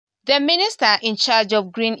The minister in charge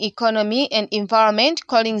of green economy and environment,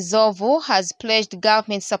 Colin Nzovu, has pledged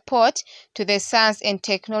government support to the science and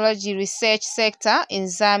technology research sector in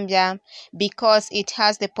Zambia because it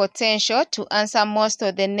has the potential to answer most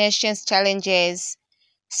of the nation's challenges.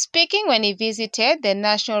 Speaking when he visited the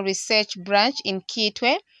National Research Branch in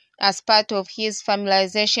Kitwe as part of his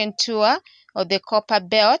familiarization tour of the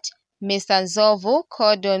Copperbelt, Mr. Nzovu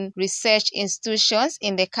called on research institutions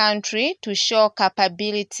in the country to show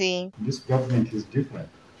capability. This government is different.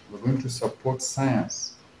 We're going to support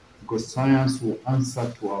science because science will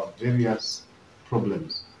answer to our various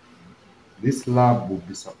problems. This lab will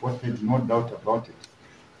be supported, no doubt about it.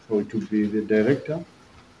 So it will be the director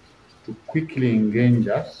to quickly engage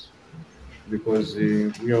us because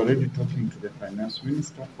we are already talking to the finance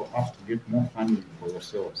minister for us to get more funding for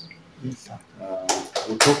ourselves. Yes, sir.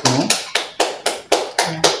 We'll talk more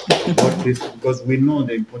about this because we know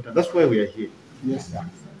the importance. That's why we are here. Yes, sir.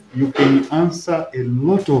 You can answer a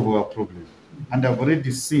lot of our problems, and I've already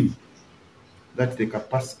seen that the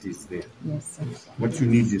capacity is there. Yes, sir. What you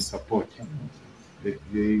need is support.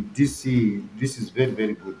 This is very,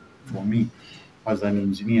 very good for me as an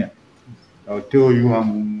engineer. I'll tell you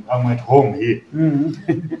I'm at home here.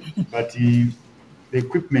 But the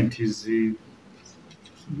equipment is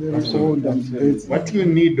what you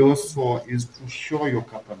need also is to show your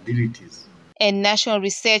capabilities. A National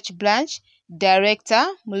Research Branch Director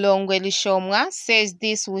Malangi says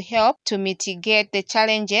this will help to mitigate the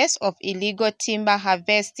challenges of illegal timber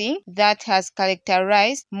harvesting that has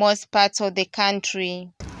characterized most parts of the country.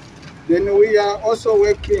 Then we are also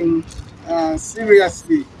working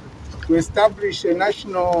seriously to establish a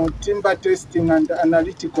national timber testing and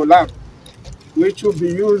analytical lab, which will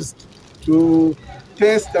be used to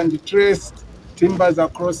test and trace timbers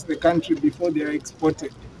across the country before they are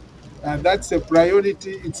exported. That's a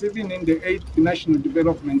priority. It's even in the 8th National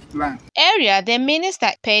Development Plan. Earlier, the minister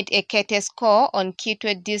paid a courtesy call on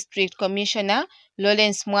Kitwe District Commissioner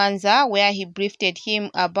Lawrence Mwanza, where he briefed him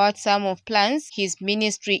about some of plans his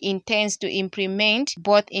ministry intends to implement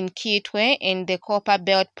both in Kitwe and the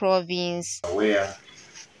Copperbelt province. Where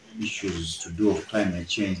issues to do with climate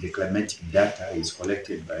change, the climatic data is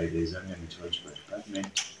collected by the Zambia Meteorological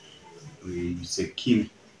Department. It's a key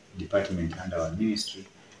department under our ministry,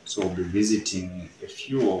 so we'll be visiting a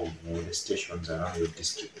few of the stations around your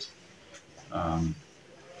district.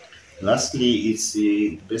 Lastly, it's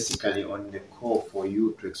basically on the call for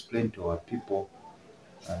you to explain to our people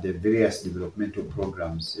the various developmental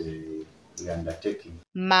programs we are undertaking.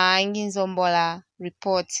 Malangi Nzombola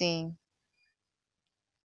reporting.